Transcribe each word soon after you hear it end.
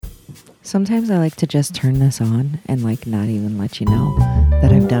Sometimes I like to just turn this on and like not even let you know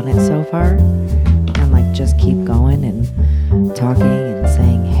that I've done it so far, and like just keep going and talking and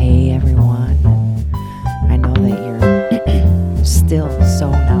saying, hey everyone. I know that you're still so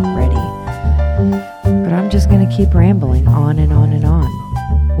not ready, but I'm just gonna keep rambling on and on and on.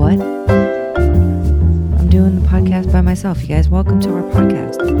 What? I'm doing the podcast by myself. You guys, welcome to our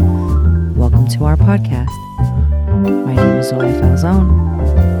podcast. Welcome to our podcast. My name is Zoe Falzone.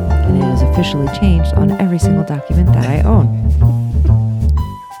 And it is officially changed on every single document that I own.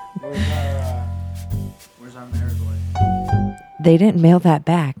 Where's our marriage license? They didn't mail that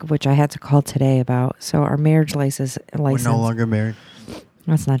back, which I had to call today about. So our marriage license... We're no longer married.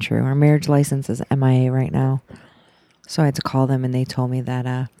 That's not true. Our marriage license is MIA right now. So I had to call them and they told me that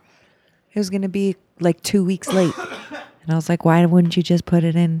it was going to be like 2 weeks late. And I was like, why wouldn't you just put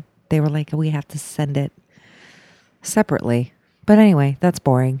it in? They were like, we have to send it separately. But anyway, that's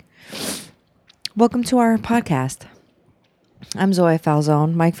boring. Welcome to our podcast. I'm Zoe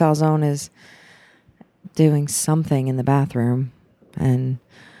Falzone. Mike Falzone is doing something in the bathroom, and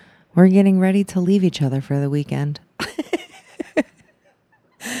we're getting ready to leave each other for the weekend.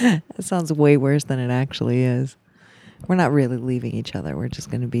 That sounds way worse than it actually is. We're not really leaving each other. We're just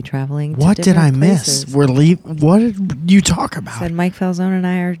going to be traveling to What did I places. miss? What did you talk about? Said Mike Falzone and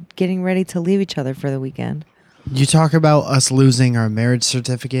I are getting ready to leave each other for the weekend. You talk about us losing our marriage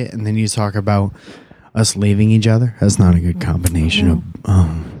certificate, and then you talk about us leaving each other. That's not a good combination No. of.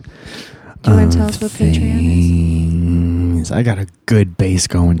 Do you want to tell us what Patreon is? I got a good bass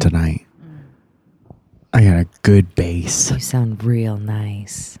going tonight. I got a good bass. You sound real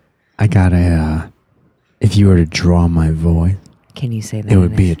nice. I got a. If you were to draw my voice, Can you say that? it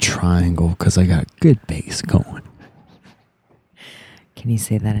would be a triangle because I got a good bass going. Can you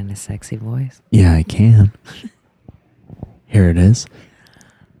say that in a sexy voice? Yeah, I can. Here it is.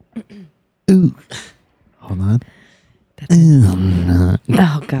 Ooh. Hold on. That's Hold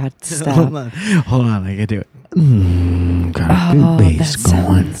Oh, God, stop. on. Hold on, I can do it. Got a good bass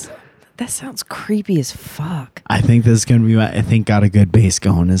going. That sounds creepy as fuck. I think this is going to be my, I think got a good bass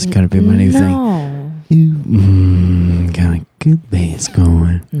going. This is going to be my new thing. Got a good bass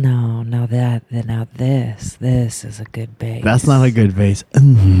going. No, now this is a good bass. That's not a good bass.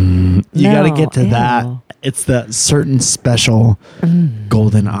 You got to No, get to that. ew. It's the certain special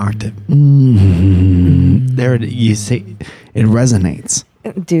golden octave. There you see, it resonates.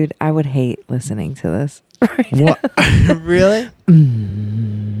 Dude, I would hate listening to this. What? Really?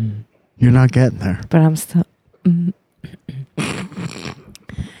 You're not getting there. But I'm still...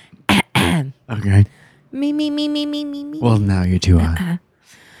 Okay. Me. Well, now you're too high.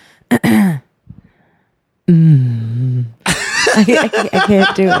 I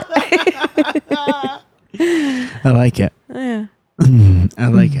can't do it. I like it. Yeah. I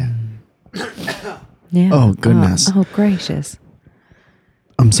like it. Yeah. Oh, goodness. Oh, gracious.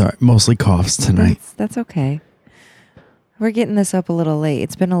 I'm sorry. Mostly coughs tonight. That's okay. We're getting this up a little late.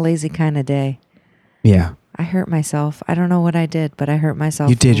 It's been a lazy kind of day. Yeah. I hurt myself. I don't know what I did, but I hurt myself.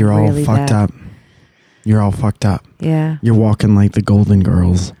 You did. You're really all fucked bad. up. You're all fucked up. Yeah. You're walking like the Golden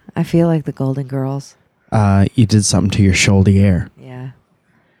Girls. I feel like the Golden Girls. You did something to your shoulder. Yeah.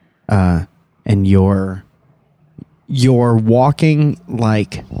 And you're walking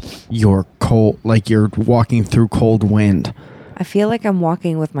like you're cold, like you're walking through cold wind. I feel like I'm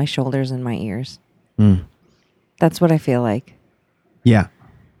walking with my shoulders in my ears. Mm. That's what I feel like. Yeah.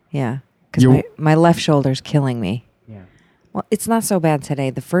 Yeah. Because You're- my left shoulder's killing me. Yeah. Well, it's not so bad today.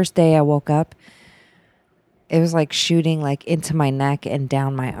 The first day I woke up, it was like shooting like into my neck and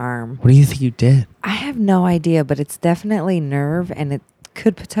down my arm. What do you think you did? I have no idea, but it's definitely nerve, and it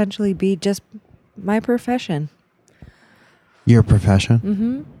could potentially be just my profession. Your profession?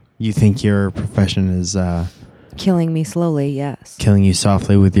 Mm-hmm. You think your profession is Killing me slowly, yes. killing you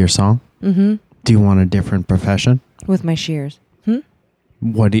softly with your song? Mm-hmm. Do you want a different profession? With my shears.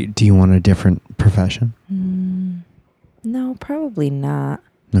 What do you want a different profession? No, probably not.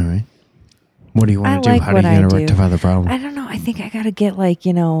 All right. What do you want to do? like How are what you I going to do. rectify the problem? I don't know. I think I gotta get like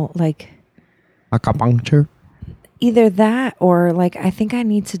Acupuncture? either that or like I think I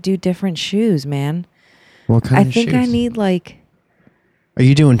need to do different shoes, man. What kind I of think shoes? I need like Are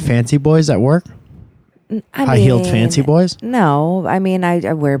you doing fancy boys at work? High-heeled fancy boys? No, I mean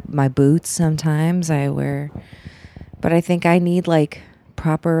I wear my boots sometimes. But I think I need like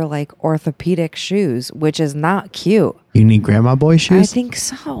proper like orthopedic shoes, which is not cute. You need grandma boy shoes? I think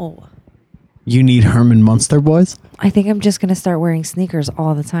so. You need Herman Munster boys? I think I'm just gonna start wearing sneakers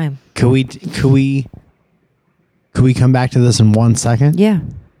all the time. Could we come back to this in 1 second? Yeah.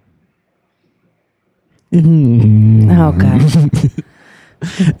 Mm. Oh God.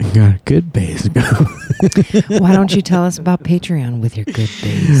 Got a good bass going. Why don't you tell us about Patreon with your good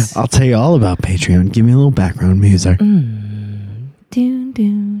bass? I'll tell you all about Patreon. Give me a little background music.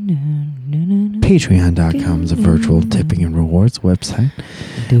 Patreon.com is a virtual tipping and rewards website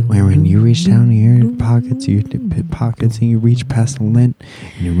wherein you reach down to your pockets, and you reach past the lint,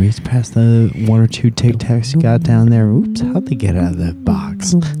 and you reach past the 1 or 2 Tic Tacs you got down there. Oops, how'd they get out of the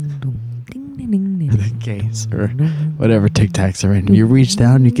box? The case or whatever Tic Tacs are in. You reach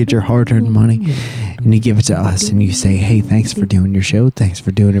down, you get your hard-earned money, and you give it to us, and you say, hey, thanks for doing your show. Thanks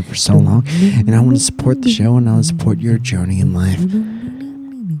for doing it for so long. And I want to support the show, and I want to support your journey in life.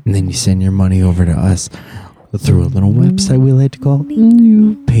 And then you send your money over to us through a little website we like to call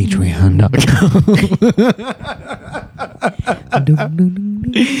Patreon.com.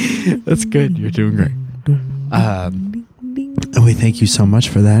 That's good. You're doing great. And we thank you so much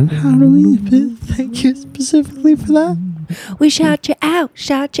for that. How do we thank you specifically for that? We shout you out,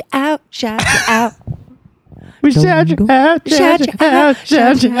 shout you out, shout you out. We shout you out, shout you out,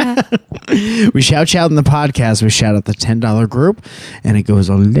 shout you out. We shout you out in the podcast. We shout out the $10 group, and it goes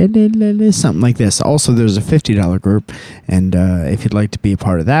something like this. Also, there's a $50 group, and if you'd like to be a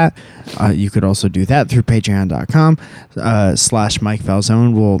part of that, you could also do that through patreon.com /Mike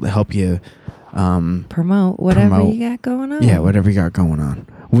Falzone. We'll help you promote whatever you got going on. Yeah, whatever you got going on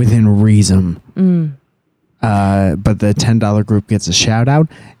within reason. But the $10 group gets a shout out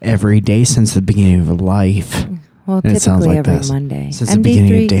every day since the beginning of life. Well, and typically sounds like every this. Monday. Since MB3, the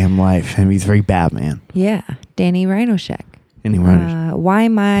beginning of damn life. MB3 Batman. Yeah, Danny Rhinoshek. Anyway, why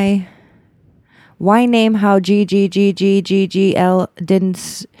name how GGGGGGL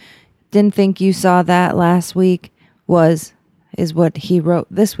didn't think you saw that last week is what he wrote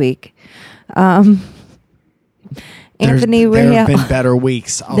this week. Anthony there Ray. have been better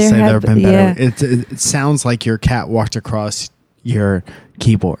weeks. I'll say there have been better. Yeah. It sounds like your cat walked across your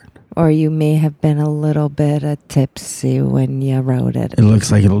keyboard. Or you may have been a little bit tipsy when you wrote it. It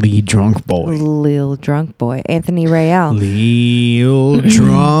looks like a Lee drunk boy. Lil drunk boy. Anthony Rayel. Lil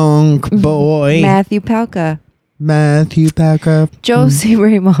drunk boy. Matthew Palka. Josie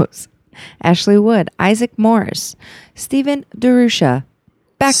Ramos. Ashley Wood. Isaac Morris. Stephen DeRusha.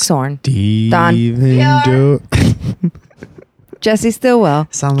 Baxorn. Steven Jesse Stillwell.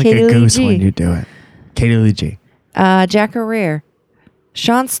 Sound like Katie a goose Lee G. when you do it. Katie Lee G. Jack Herrera.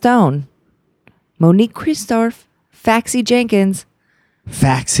 Sean Stone. Monique Christorf. Faxi Jenkins.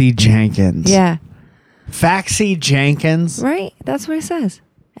 Yeah. Faxi Jenkins. Right? That's what it says.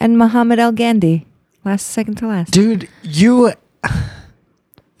 And Muhammad El Gandhi. Second to last. Dude, you...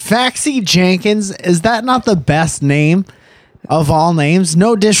 Faxi Jenkins, is that not the best name of all names?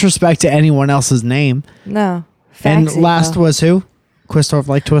 No disrespect to anyone else's name. No. Faxi, and last was who? Quistorf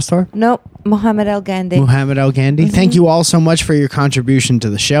like Twistor? Nope. Muhammad El Gandhi. Mm-hmm. Thank you all so much for your contribution to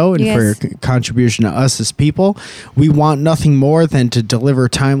the show and for your contribution to us as people. We want nothing more than to deliver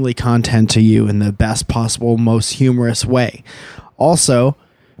timely content to you in the best possible, most humorous way. Also,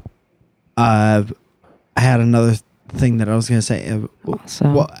 I had another thing that I was going to say.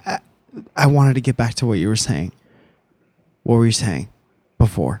 I wanted to get back to what you were saying. What were you saying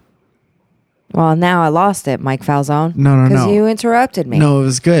before? Well, now I lost it, Mike Falzone. No. Because you interrupted me. No, it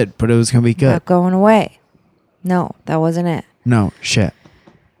was good, but it was going to be good. Not going away. No, that wasn't it. No, shit.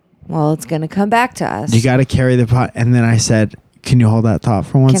 Well, it's going to come back to us. You got to carry the pot. And then I said, can you hold that thought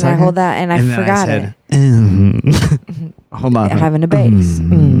for one second? Can I hold that? And I forgot it. Hold on. Having a bass.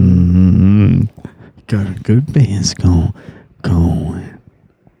 Got a good bass going.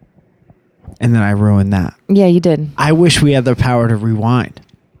 And then I ruined that. Yeah, you did. I wish we had the power to rewind.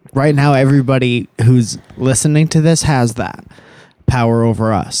 Right now, everybody who's listening to this has that power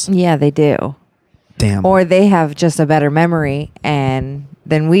over us. Yeah, they do. Damn. Or they have just a better memory than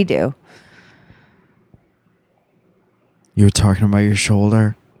we do. You were talking about your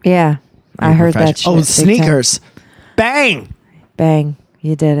shoulder? Yeah. I heard that shit. Oh, sneakers. Bang. Bang.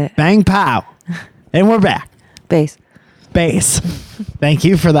 You did it. Bang, pow. And we're back. Bass. Thank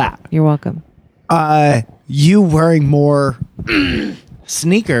you for that. You're welcome. You wearing more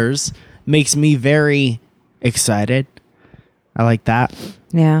sneakers makes me very excited. I like that.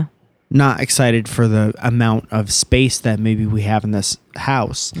 Yeah. Not excited for the amount of space that maybe we have in this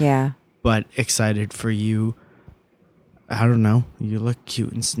house. Yeah. But excited for you. I don't know. You look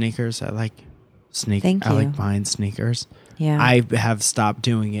cute in sneakers. I like sneakers. Thank you. I like buying sneakers. Yeah. I have stopped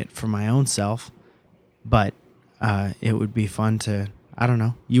doing it for my own self, but it would be fun to. I don't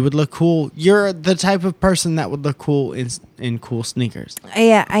know. You would look cool. You're the type of person that would look cool in cool sneakers.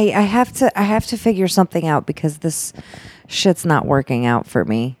 Yeah, I have to figure something out because this shit's not working out for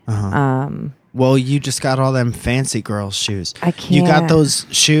me. Well, you just got all them fancy girl shoes. I can't. You got those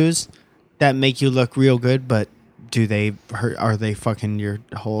shoes that make you look real good, but do they hurt? Are they fucking your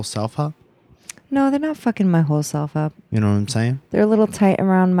whole self up? No, they're not fucking my whole self up. You know what I'm saying? They're a little tight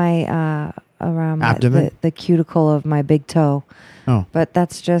around my Abdomen? the cuticle of my big toe. Oh, But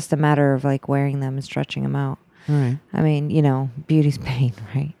that's just a matter of like wearing them and stretching them out. all right. I mean, beauty's pain,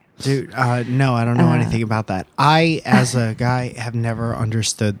 right? Dude, no, I don't know anything about that. I, as a guy, have never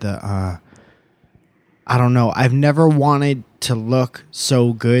understood the, I don't know. I've never wanted to look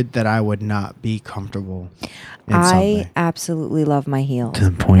so good that I would not be comfortable in something. I absolutely love my heels. To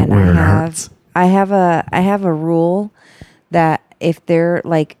the point And where it hurts. I have a rule that if they're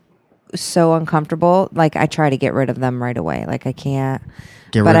like so uncomfortable, like I try to get rid of them right away. Like I can't.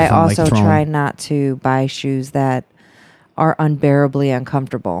 Get But rid I of them, also like, throw 'em. try not to buy shoes that are unbearably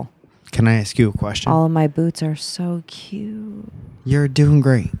uncomfortable. Can I ask you a question? All of my boots are so cute. You're doing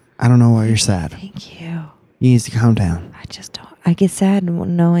great. I don't know why you're sad. Thank you. You need to calm down. I just don't. I get sad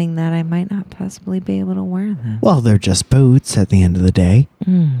knowing that I might not possibly be able to wear them. Well, they're just boots at the end of the day.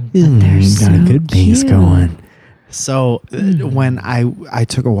 But they're you so got a good base cute. going. So when I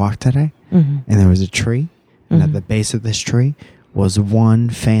took a walk today, Mhm. and there was a tree, and at Mhm. the base of this tree was one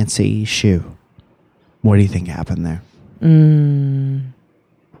fancy shoe. What do you think happened there?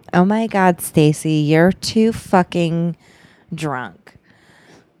 Oh my God, Stacy, you're too fucking drunk.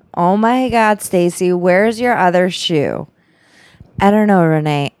 Oh my God, Stacy, where's your other shoe? I don't know,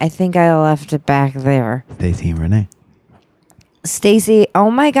 Renee. I think I left it back there. Stacey and Renee. Stacy, oh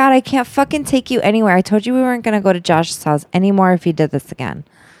my God, I can't fucking take you anywhere. I told you we weren't going to go to Josh's house anymore if he did this again.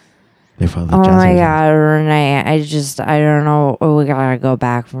 They followed Oh my Josh's- God, Renee, I don't know. Oh, we gotta go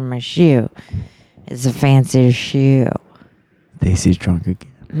back for my shoe. It's a fancy shoe. Stacey's drunk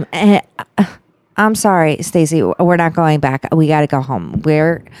again. I'm sorry, Stacy. We're not going back. We gotta go home.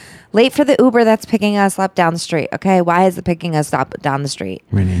 We're late for the Uber that's picking us up down the street. Okay, why is it picking us up down the street?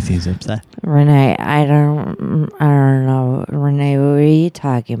 Renee seems upset. Renee, I don't know. Renee, what are you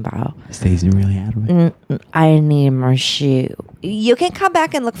talking about? Stacey really out of it. I need my shoe. You can come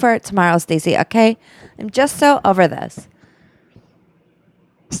back and look for it tomorrow, Stacy. Okay, I'm just so over this.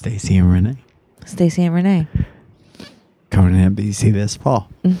 Stacey and Renee. Stacy and Renee. Coming in NBC this fall.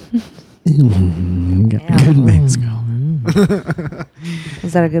 Got a good mix going.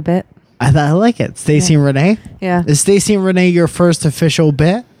 Is that a good bit? I like it. Stacey and Renee. Yeah. Is Stacey and Renee your first official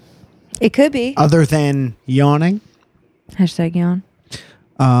bit? It could be. Other than yawning? Hashtag yawn.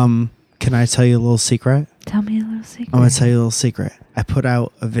 Can I tell you a little secret? Tell me a little secret. I'm going to tell you a little secret. I put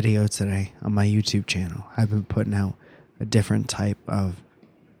out a video today on my YouTube channel. I've been putting out a different type of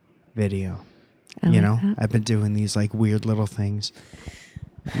video. I you like know, that. I've been doing these like weird little things,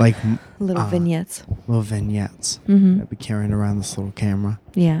 like Little vignettes. little vignettes. Mm-hmm. I've been carrying around this little camera,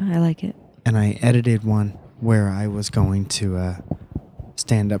 Yeah, I like it. and I edited one where I was going to a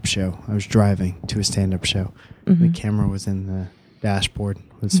stand-up show. I was driving to a stand-up show. The Mhm. camera was in the dashboard,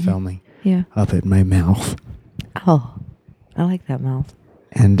 was Mhm. filming Yeah. up at my mouth, Oh, I like that mouth.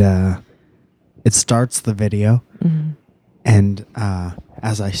 and it starts the video. Mm-hmm. And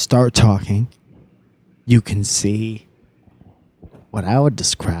as I start talking, you can see what I would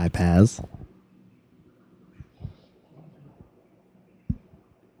describe as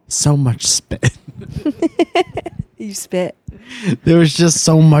so much spit. You spit. There was just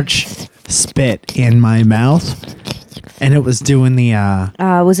so much spit in my mouth. And it was doing the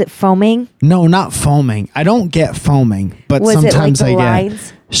Was it foaming? no, not foaming. I don't get foaming, but Was it like sometimes the I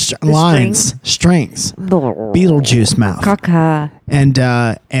lines? get The lines, strings, Beetlejuice mouth. Caca.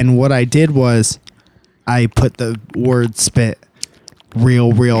 And what I did was I put the word spit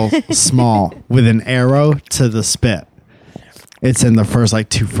real small with an arrow to the spit. It's in the first like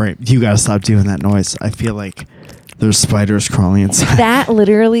 2 frames. You gotta stop doing that noise. I feel like there's spiders crawling inside. That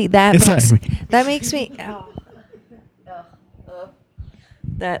literally It's like- makes me. Oh.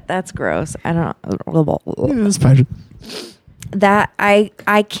 That's gross. I don't. Spider. That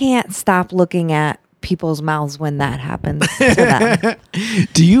I can't stop looking at people's mouths when that happens to them.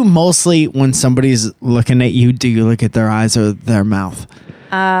 Do you mostly, when somebody's looking at you, do you look at their eyes or their mouth?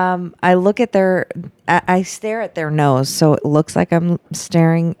 I look at I stare at their nose, so it looks like I'm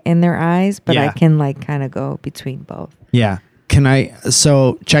staring in their eyes, but I Yeah. can like kind of go between both. Yeah.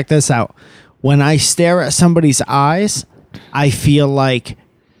 So check this out. When I stare at somebody's eyes, I feel like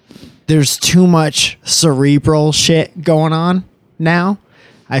there's too much cerebral shit going on now.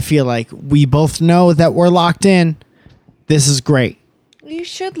 I feel like we both know that we're locked in. This is great. You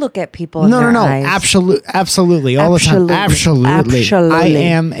should look at people in their No. eyes. Absolutely. All the time. Absolutely. I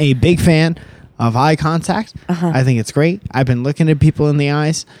am a big fan of eye contact. Uh-huh. I think it's great. I've been looking at people in the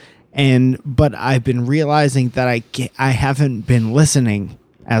eyes, But I've been realizing that I haven't been listening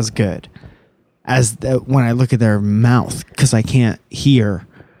as good as when I look at their mouth because I can't hear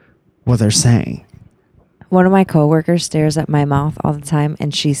what they're saying. One of my coworkers stares at my mouth all the time,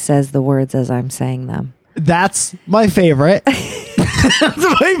 and she says the words as I'm saying them. That's my favorite. That's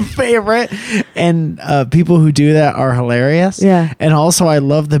my favorite. And people who do that are hilarious. Yeah. And also, I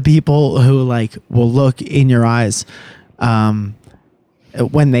love the people who like will look in your eyes when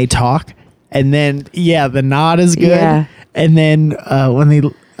they talk, and then the nod is good. Yeah. And then when they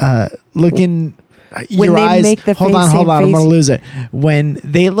look in When your they eyes, make the hold face, on, same I'm face. gonna lose it. When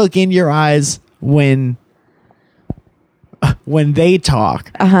they look in your eyes when they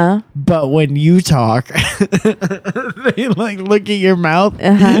talk, but when you talk, they like look at your mouth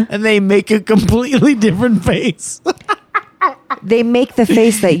and they make a completely different face. They make the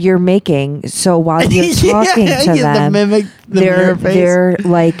face that you're making, so while you're talking to them, mimic the mirror face. they're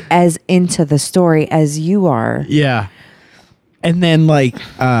like as into the story as you are. Yeah. And then like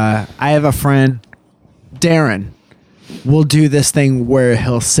I have a friend, Darren, will do this thing where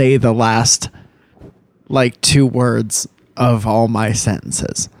he'll say the last like 2 words of all my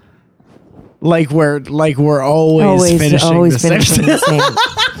sentences. Like we're always finishing the same.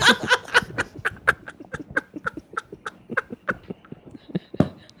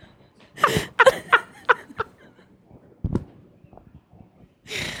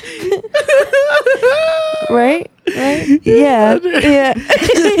 Right? Yeah.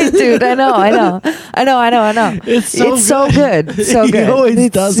 Dude, I know. It's so good. So good. He always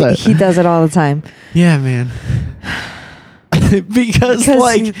does it. He does it all the time. Yeah, man. because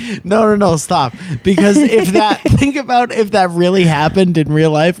like no, stop. Because think about if that really happened in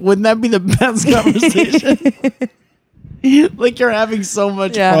real life, wouldn't that be the best conversation? Like you're having so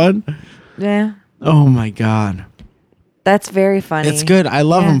much fun. Yeah. Oh my God. That's very funny. It's good. I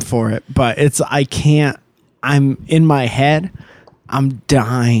love him for it, but I'm in my head. I'm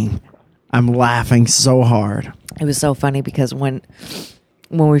dying. I'm laughing so hard. It was so funny because when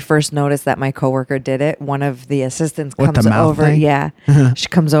we first noticed that my coworker did it, one of the assistants comes over. Thing? Yeah. She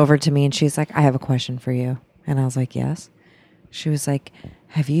comes over to me and she's like, I have a question for you. And I was like, yes. She was like,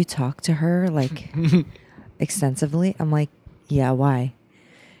 have you talked to her like extensively? I'm like, yeah, why?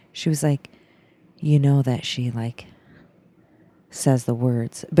 She was like, you know that she like says the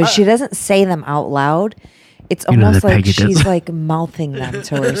words, but she doesn't say them out loud. It's almost like she's like mouthing them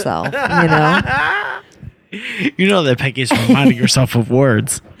to herself, you know? You know that Peggy's reminding herself of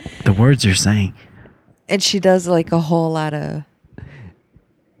words. The words you're saying. And she does like a whole lot of,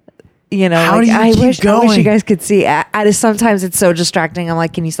 you know, How like, do you I keep wish going? you guys could see. I just, sometimes it's so distracting. I'm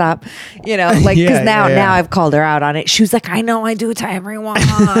like, can you stop? You know, like, because now I've called her out on it. She was like, I know I do it to everyone.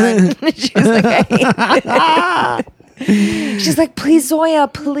 She was like, she's like, please, Zoya,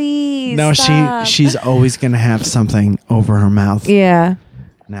 please. No, stop. she's always gonna have something over her mouth. Yeah.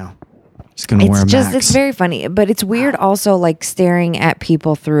 No, she's gonna wear a Max. It's very funny, but it's weird also like staring at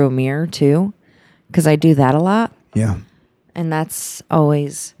people through a mirror too, because I do that a lot. Yeah. And that's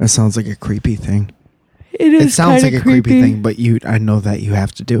always. That sounds like a creepy thing. It sounds like a creepy thing, but I know that you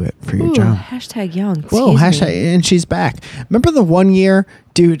have to do it for your job. Hashtag young. Whoa, hashtag, and she's back. Remember the one year,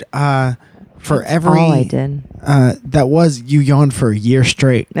 dude, for every. All I did. That was, you yawned for a year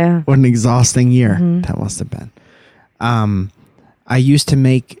straight. Yeah. What an exhausting year Mm-hmm. that must have been. I used to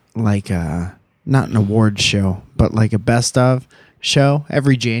make like not an award show, but like a best of show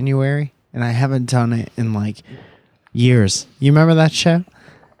every January, and I haven't done it in like years. You remember that show?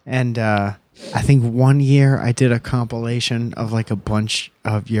 And I think one year I did a compilation of like a bunch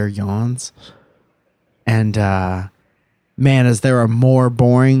of your yawns, and man, is there a more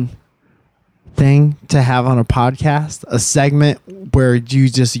boring thing to have on a podcast, a segment where you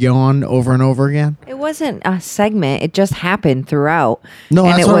just yawn over and over again? It wasn't a segment. It just happened throughout. No,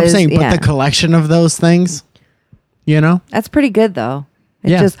 And that's it what I'm was- saying. But yeah. the collection of those things, you know, That's pretty good though. It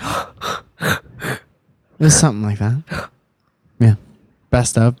Yeah. just it was something like that. Yeah.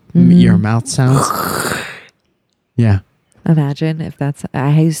 Best of your mouth sounds. Yeah. imagine if that's.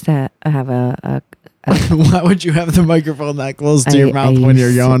 I used to have a Why would you have the microphone that close to I- your mouth I when you're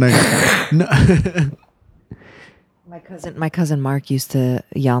used to- yawning? No. my cousin Mark used to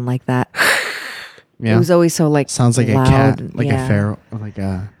yawn like that. Yeah. It was always so like Sounds like loud, a cat, like yeah. a feral, like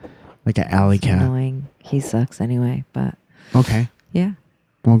an alley It's cat. annoying. He sucks anyway, but Okay. yeah.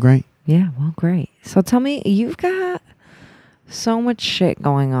 Well, great. Yeah, well, great. So tell me, you've got so much shit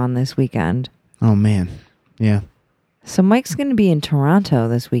going on this weekend. Oh man. Yeah. So Mike's going to be in Toronto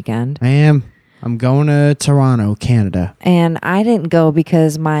this weekend. I am. I'm going to Toronto, Canada. And I didn't go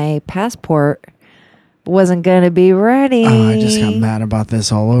because my passport wasn't going to be ready. Oh, I just got mad about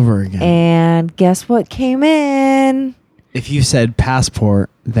this all over again. And guess what came in? If you said passport,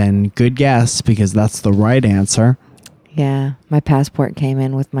 then good guess, because that's the right answer. Yeah, my passport came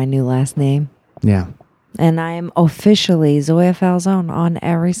in with my new last name. Yeah. And I am officially Zoya Falzone on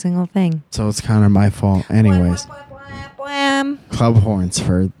every single thing. So it's kind of my fault. Anyways. Blam. Club horns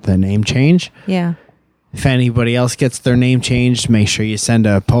for the name change. Yeah. If anybody else gets their name changed, make sure you send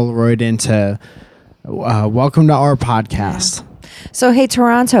a Polaroid into welcome to our podcast. Yeah. So, hey,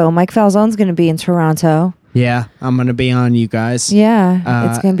 Toronto. Mike Falzone's going to be in Toronto. Yeah, I'm going to be on, you guys. Yeah,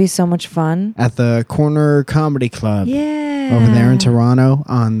 it's going to be so much fun. At the Corner Comedy Club. Yeah. Over there in Toronto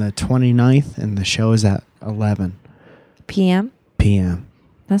on the 29th, and the show is at 11 p.m.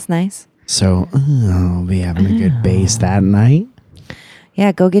 That's nice. So I'll be having a good base that night.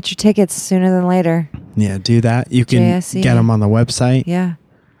 Yeah, go get your tickets sooner than later. Yeah, do that. You can JSC. get them on the website. Yeah.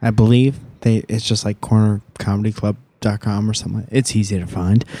 I believe it's just like cornercomedyclub.com or something. It's easy to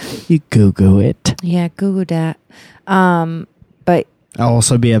find. You Google it. Yeah, Google that. But I'll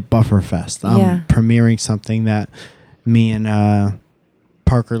also be at Bufferfest. I'm premiering something that me and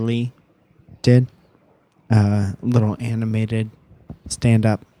Parker Lee did. Little animated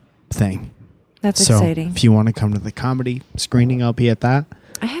stand-up thing. That's exciting. If you want to come to the comedy screening, I'll be at that.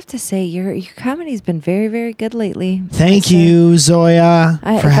 I have to say, your comedy's been very, very good lately. Thank you, Zoya,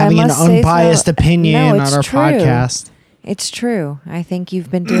 for having an unbiased opinion on our podcast. It's true. I think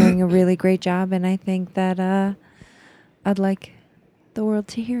you've been doing a really great job, and I think that I'd like the world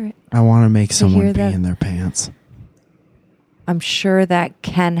to hear it. I want to make someone pee in their pants. I'm sure that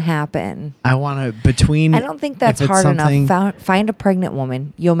can happen. I want to, between... I don't think that's hard enough. Find a pregnant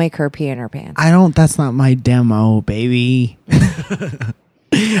woman. You'll make her pee in her pants. That's not my demo, baby.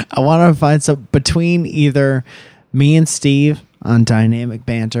 I want to find some, between either me and Steve on Dynamic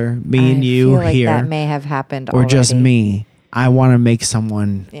Banter, me and you feel like here. That may have happened or already. Just me. I want to make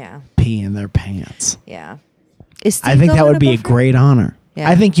someone pee in their pants. Yeah. I think that would be a great honor. Yeah.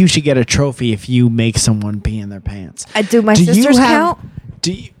 I think you should get a trophy if you make someone pee in their pants. Do my sisters count?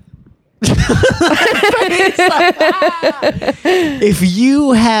 Do you... If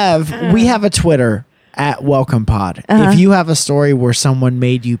you have... We have a Twitter at Welcome Pod. If you have a story where someone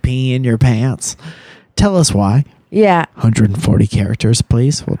made you pee in your pants, tell us why. Yeah. 140 characters,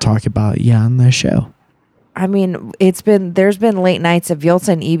 please. We'll talk about you on the show. I mean, there's been late nights of Yoltz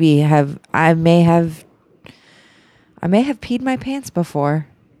and Eb I may have peed my pants before.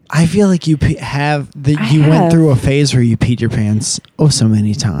 I feel like you went through a phase where you peed your pants so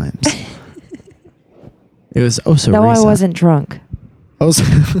many times. It was so recent. No, I wasn't drunk.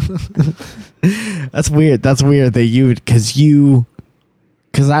 That's weird. That's weird that you would, because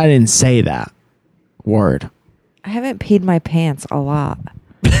I didn't say that word. I haven't peed my pants a lot.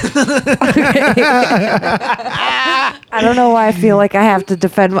 I don't know why I feel like I have to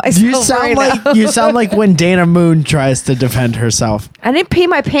defend myself. You sound like when Dana Moon tries to defend herself. I didn't pee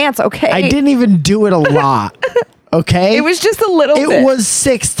my pants, okay? I didn't even do it a lot. Okay? It was just a little bit. It was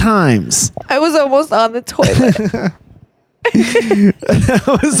 6 times. I was almost on the toilet.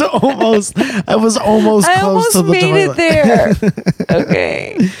 I was almost close to the toilet. I almost made it there.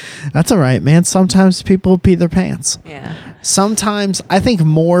 Okay. That's all right, man. Sometimes people pee their pants. Yeah. Sometimes I think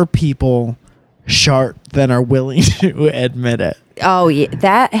more people shart than are willing to admit it. Oh, yeah.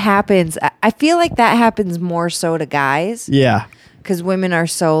 That happens. I feel like that happens more so to guys. Yeah. Because women are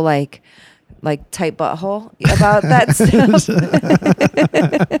so like tight butthole about that stuff.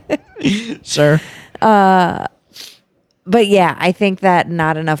 Sure. But yeah, I think that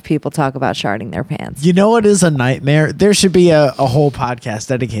not enough people talk about sharting their pants. You know what is a nightmare? There should be a whole podcast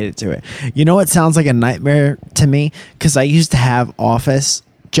dedicated to it. You know what sounds like a nightmare to me? Because I used to have office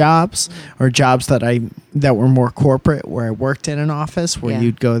jobs or jobs that were more corporate, where I worked in an office where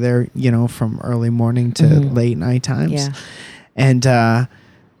you'd go there, from early morning to late night times. Yeah. And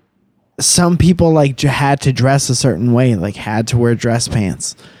some people had to dress a certain way, had to wear dress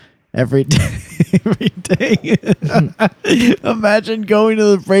pants. Every day. Imagine going to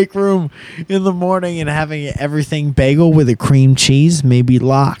the break room in the morning and having everything bagel with a cream cheese, maybe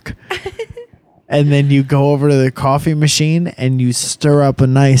lock. And then you go over to the coffee machine and you stir up a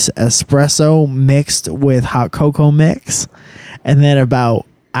nice espresso mixed with hot cocoa mix. And then about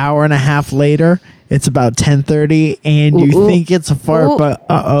hour and a half later, it's about 10:30 and you think it's a fart, but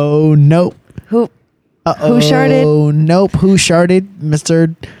nope. Who sharted? Oh, nope. Who sharted?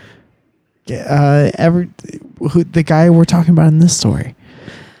 Mr. The guy we're talking about in this story,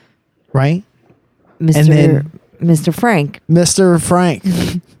 right? Mr. Frank. Mr. Frank.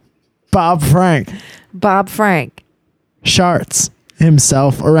 Bob Frank Bob Frank sharts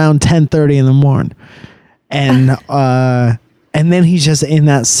himself around 10:30 in the morning. and then he's just in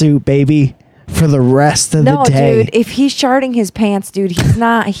that suit, baby, for the rest of the day. Dude, if he's sharding his pants, dude, he's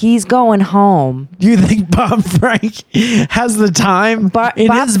not. He's going home. Do you think Bob Frank has the time in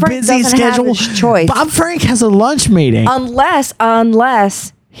Bob his Frank busy doesn't have schedule? his choice. Bob Frank has a lunch meeting. Unless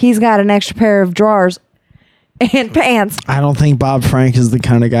he's got an extra pair of drawers and pants. I don't think Bob Frank is the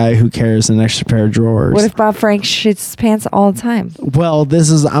kind of guy who carries an extra pair of drawers. What if Bob Frank shits his pants all the time? Well,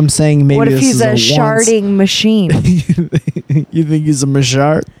 I'm saying maybe What if this he's is a sharding machine? You think he's a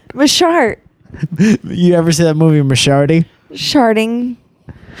Mashart? Mashart. You ever see that movie Masharty? Sharding.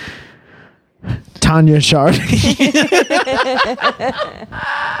 Tanya Shard.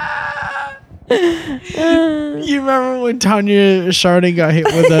 You remember when Tanya Sharding got hit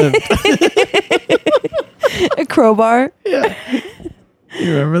with A crowbar. Yeah.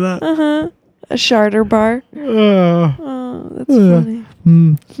 You remember that? A sharder bar. Oh, that's funny.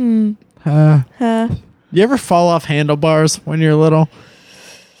 You ever fall off handlebars when you're little?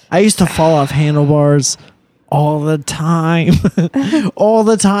 I used to fall off handlebars all the time. All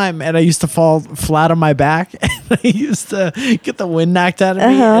the time. And I used to fall flat on my back. And I used to get the wind knocked out of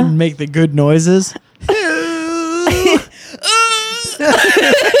me and make the good noises.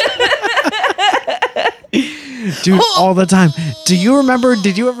 Dude, all the time. Did you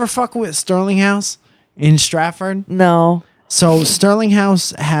ever fuck with Sterling House in Stratford? No. So Sterling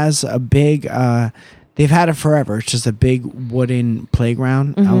House has a big they've had it forever. It's just a big wooden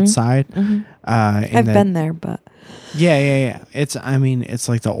playground outside. I've been there, but yeah. It's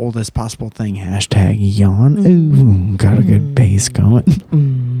like the oldest possible thing. Hashtag yawn. Ooh, got a good bass going.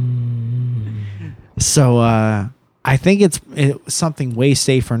 So I think it's something way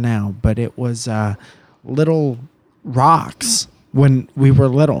safer now, but it was little rocks when we were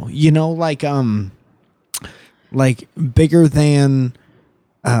little. You know, like bigger than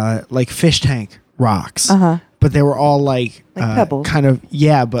like fish tank rocks. But they were all like pebbles. kind of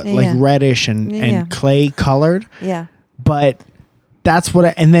like reddish and clay colored. Yeah. But that's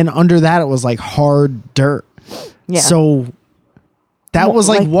what and then under that it was like hard dirt. Yeah. So that was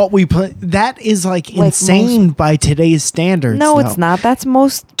like what we put. That is like insane by today's standards. No, it's not. That's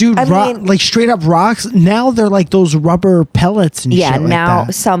most. Dude, like straight up rocks. Now they're like those rubber pellets and shit like now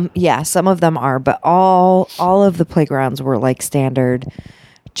that. some of them are, but all of the playgrounds were like standard,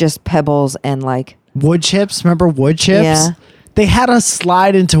 just pebbles and like wood chips. Remember wood chips? Yeah. They had us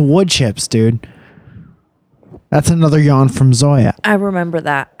slide into wood chips, dude. That's another yawn from Zoya. I remember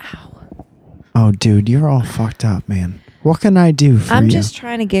that. Ow. Oh, dude, you're all fucked up, man. What can I do for you? I'm just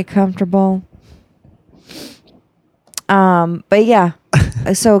trying to get comfortable. But yeah.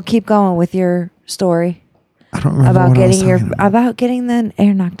 So keep going with your story. I don't remember about what getting I was talking about getting the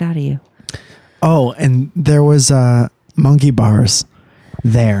air knocked out of you. Oh, and there was monkey bars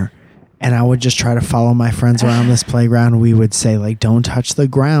there. And I would just try to follow my friends around this playground. We would say, like, don't touch the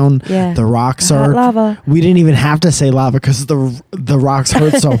ground. Yeah. The rocks Hot are lava. We didn't even have to say lava because the rocks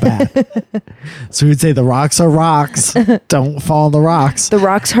hurt so bad. So we'd say the rocks are rocks. Don't fall on the rocks. The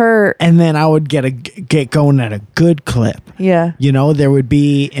rocks hurt. And then I would get going at a good clip. Yeah. You know, there would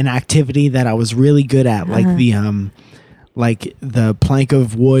be an activity that I was really good at, like the plank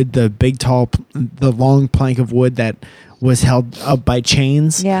of wood, the long plank of wood that was held up by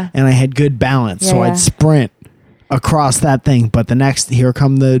chains. Yeah. And I had good balance. So Yeah. I'd sprint across that thing. But here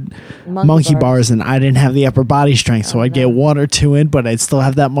come the monkey bars, and I didn't have the upper body strength. So I'd get one or two in, but I'd still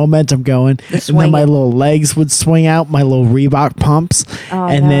have that momentum going. And then my little legs would swing out, my little Reebok pumps.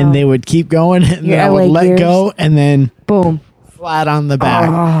 And then they would keep going. And then I would let go. And then boom. Flat on the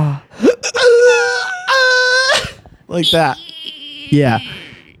back. Like that. Yeah.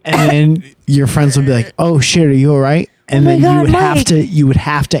 And then your friends would be like, "Oh shit, are you all right?" And then you would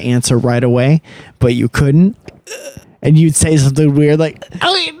have to answer right away, but you couldn't. And you'd say something weird like,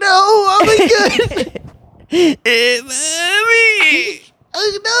 "Oh no, I'm good." Mommy.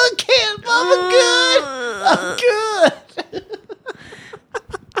 Oh no, I can't. Mom, I'm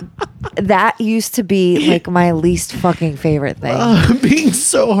good. That used to be like my least fucking favorite thing. Being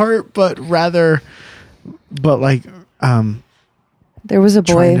so hurt, but like there was a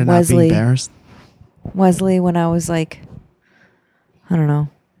boy, Wesley, when I was like, I don't know,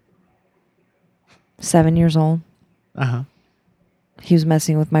 7 years old. He was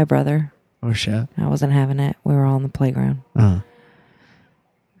messing with my brother. Oh shit. I wasn't having it. We were all on the playground.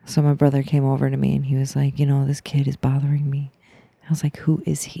 So my brother came over to me and he was like, this kid is bothering me. I was like, who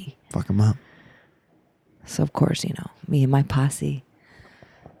is he? Fuck him up. So of course, me and my posse.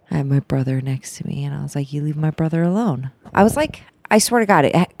 I had my brother next to me and I was like, you leave my brother alone. I was like, I swear to God,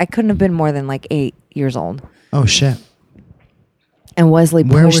 I couldn't have been more than like 8 years old. Oh shit. And Wesley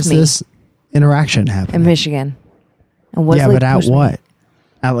pushed me. Where was this? interaction happening? In Michigan. And Wesley yeah, but at pushed me. what?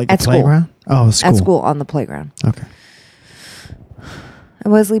 At like At a school. playground? Oh, school. At school on the playground. Okay.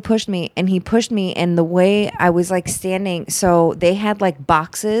 And Wesley pushed me, and he pushed me, and the way I was like standing, so they had like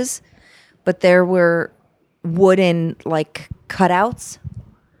boxes, but there were wooden like cutouts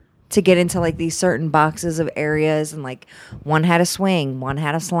to get into like these certain boxes of areas, and like one had a swing, one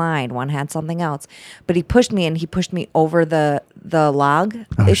had a slide, one had something else. But he pushed me, and he pushed me over the log,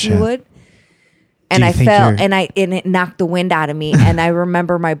 if shit. you would. And you I think fell, you're- and it knocked the wind out of me. And I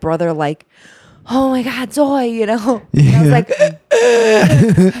remember my brother like, "Oh my God, Zoe," you know. And I was like,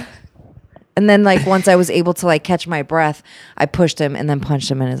 and then like once I was able to like catch my breath, I pushed him and then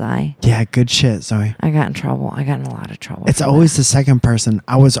punched him in his eye. Yeah, good shit, Zoe. I got in trouble. I got in a lot of trouble. It's for always the second person.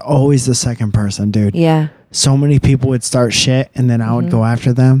 I was always the second person, dude. that. Yeah. So many people would start shit and then I would go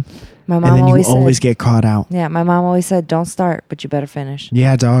after them. My And mom then you always always said, get caught out. yeah, my mom always said, "Don't start, but you better finish."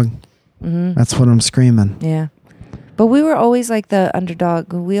 Yeah, dog. That's what I'm screaming. Yeah. But we were always like the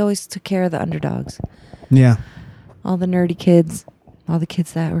underdog. We always took care of the underdogs. Yeah. All the nerdy kids, all the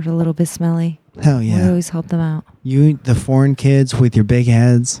kids that were a little bit smelly. Hell We yeah. always helped them out. You, the foreign kids with your big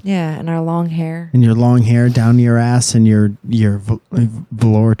heads Yeah, and our long hair. and your long hair down your ass and your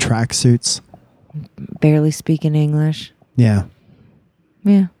velour tracksuits. Barely speaking English. Yeah.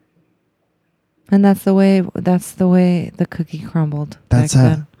 Yeah. And that's the way the cookie crumbled. That's back it.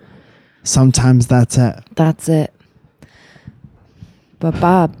 then. Sometimes that's it. That's it. But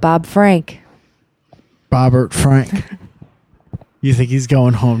Bob Frank. Bobbert Frank. You think he's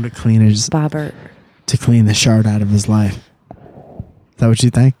going home to clean Bobbert. the shard out of his life? Is that what you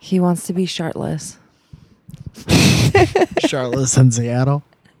think? He wants to be shirtless. Charlotte's in Seattle.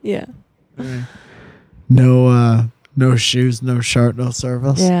 Yeah. No shoes, no shirt, no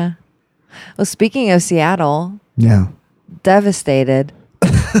service. Yeah. Well, speaking of Seattle, Yeah. devastated.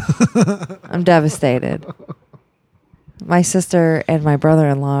 I'm devastated. My sister and my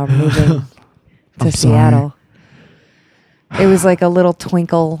brother-in-law are moving to I'm sorry. Seattle. It was like a little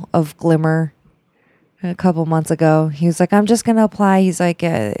twinkle of glimmer a couple months ago. He was like, "I'm just going to apply." He's like,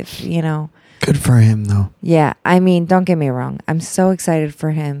 if, you know. Good for him, though. Yeah. I mean, don't get me wrong. I'm so excited for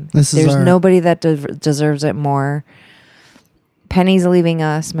him. This is There's our- nobody that deserves it more. Penny's leaving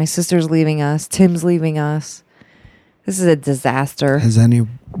us. My sister's leaving us. Tim's leaving us. This is a disaster. Has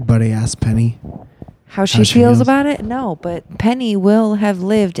anybody asked Penny? How she How she feels feels? about it? No, but Penny will have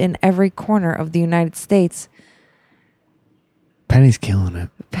lived in every corner of the United States. Penny's killing it.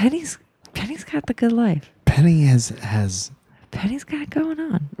 Penny's got the good life. Penny has. Penny's got it going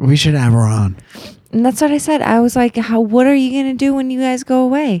on. We should have her on. And that's what I said. I was like, what are you going to do when you guys go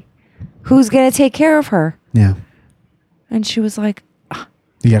away? Who's going to take care of her? Yeah. And she was like,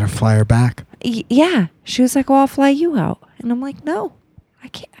 You gotta fly her back. yeah. She was like, well, I'll fly you out. And I'm like, no, I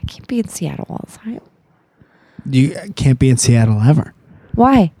can't be in Seattle all the time. You can't be in Seattle ever.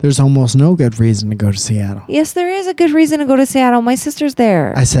 Why? There's almost no good reason to go to Seattle. Yes, there is a good reason to go to Seattle. My sister's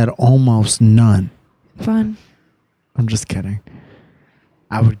there. I said almost none. Fun. I'm just kidding.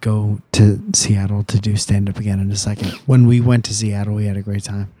 I would go to Seattle to do stand-up again in a second. When we went to Seattle, we had a great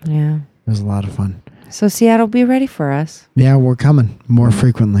time. Yeah. It was a lot of fun. So Seattle, be ready for us. Yeah, we're coming more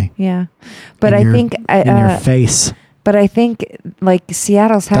frequently. Yeah. But In I your- think in your face. But I think like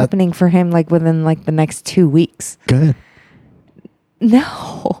Seattle's happening for him like within like the next 2 weeks. Good.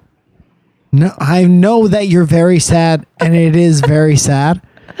 No. No, I know that you're very sad, and it is very sad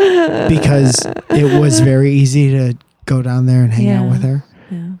because it was very easy to go down there and hang out with her,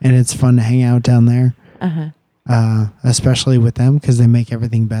 Yeah. and it's fun to hang out down there, Uh-huh. especially with them because they make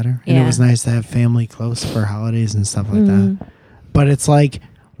everything better. And it Yeah. was nice to have family close for holidays and stuff like Mhm. that. But it's like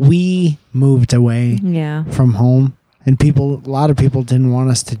we moved away Yeah. from home, and a lot of people didn't want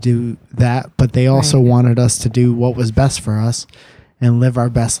us to do that, but they also Right. wanted us to do what was best for us and live our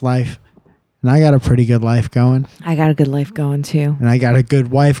best life. And I got a pretty good life going, I got a good life going too. and I got a good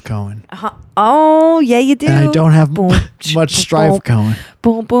wife going, Oh, yeah, you do. and I don't have Boom, much strife going.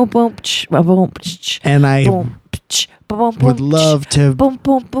 Boom, boom, boom, boom, And I boom, boom, would love to. boom,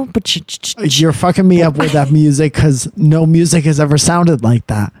 boom, boom. You're fucking me up with that music because no music has ever sounded like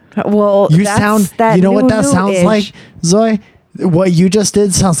that. Well, You that's sound. that You know what that sounds new-ish. like, Zoe? What you just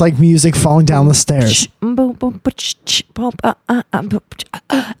did sounds like music falling down the stairs. Boom, boom, boom, boom,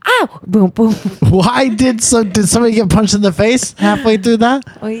 ow, boom, boom. Why did somebody get punched in the face halfway through that?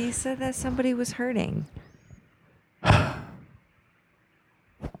 Well, you said that somebody was hurting.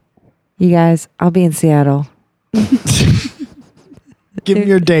 You guys, I'll be in Seattle Give me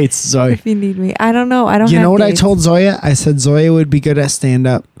your dates, Zoe. if you need me. I don't know. I don't. You have know what dates. I told Zoya? I said Zoya would be good at stand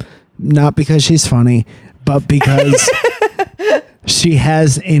up, not because she's funny, but because She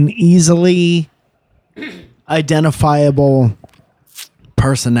has an easily identifiable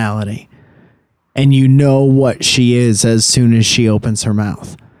personality. And you know what she is as soon as she opens her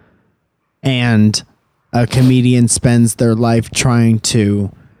mouth. And a comedian spends their life trying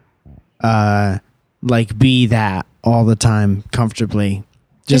to be that all the time comfortably.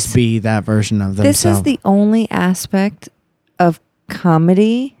 Just be that version of themselves. This is the only aspect of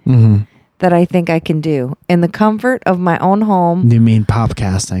comedy that I think I can do in the comfort of my own home. You mean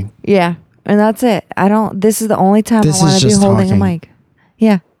popcasting? Yeah. And that's it. This is the only time I want to be holding talking. A mic.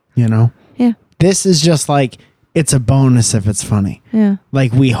 Yeah. You know? Yeah. This is just like, it's a bonus if it's funny. Yeah.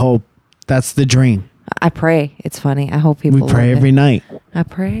 Like we hope that's the dream. I pray it's funny. I hope people We pray every night. I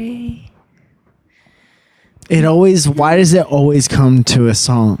pray. Why does it always come to a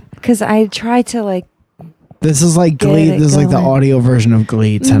song? Because I try to like. This is like Glee. This is like the audio version of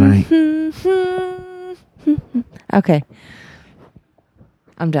Glee tonight. Okay.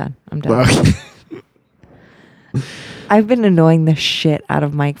 I'm done. Okay. I've been annoying the shit out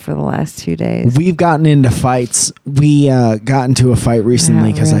of Mike for the last 2 days. We've gotten into fights. We got into a fight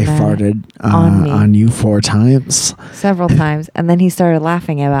recently because I farted on you 4 times. Several times. And then he started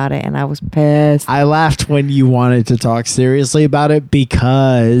laughing about it and I was pissed. I laughed when you wanted to talk seriously about it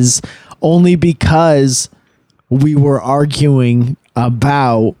only because we were arguing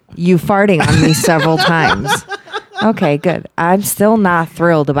about you farting on me several times. Okay, good. I'm still not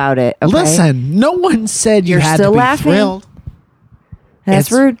thrilled about it. Okay? Listen, no one said you had to be thrilled.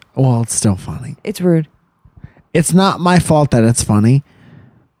 That's rude. Well, it's still funny. It's rude. It's not my fault that it's funny.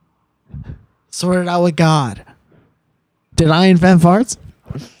 Sort it out with God. Did I invent farts?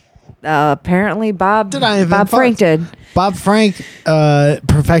 Apparently, Bob farts? Frank did. Bob Frank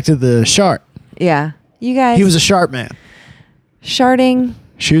perfected the shart. Yeah, you guys. He was a shart man. Sharting.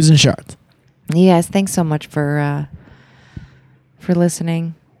 Shoes and sharts. You guys, thanks so much for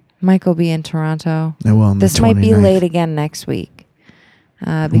listening. Mike will be in Toronto. I will. This might be late again next week.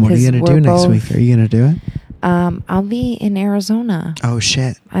 Because what are you going to do next week? Are you going to do it? I'll be in Arizona. Oh,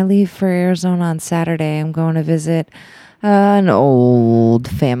 shit. I leave for Arizona on Saturday. I'm going to visit an old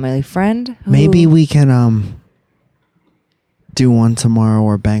family friend. Maybe we can do one tomorrow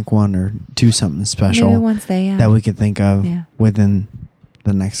or bank one or do something special. Maybe Wednesday, yeah. That we could think of within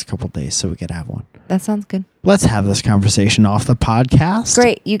the next couple of days so we could have one. That sounds good. Let's have this conversation off the podcast.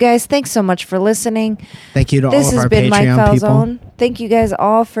 Great. You guys, thanks so much for listening. Thank you to all of our Patreon people. This has been Mike Falzone. Thank you guys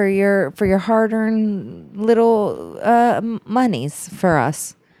all for your hard-earned little monies for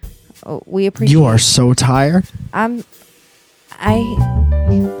us. Oh, we appreciate it. You are so tired. You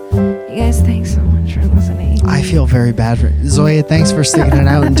guys, thanks so much for listening. I feel very bad for Zoya. Thanks for sticking it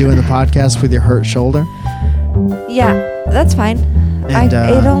out and doing the podcast with your hurt shoulder. Yeah, that's fine. And,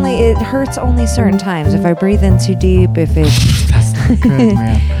 it hurts only certain times. If I breathe in too deep, if it's that's not good,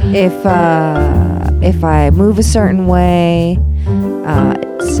 man. if I move a certain way,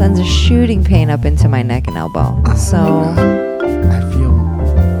 it sends a shooting pain up into my neck and elbow. So I feel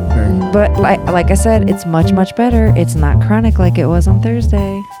very. But like I said, it's much better. It's not chronic like it was on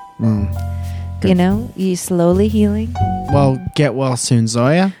Thursday. You know, you slowly healing. Well, get well soon,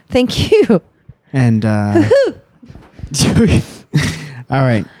 Zoya. Thank you. And all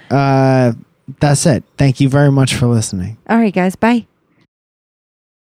right. That's it. Thank you very much for listening. All right, guys. Bye.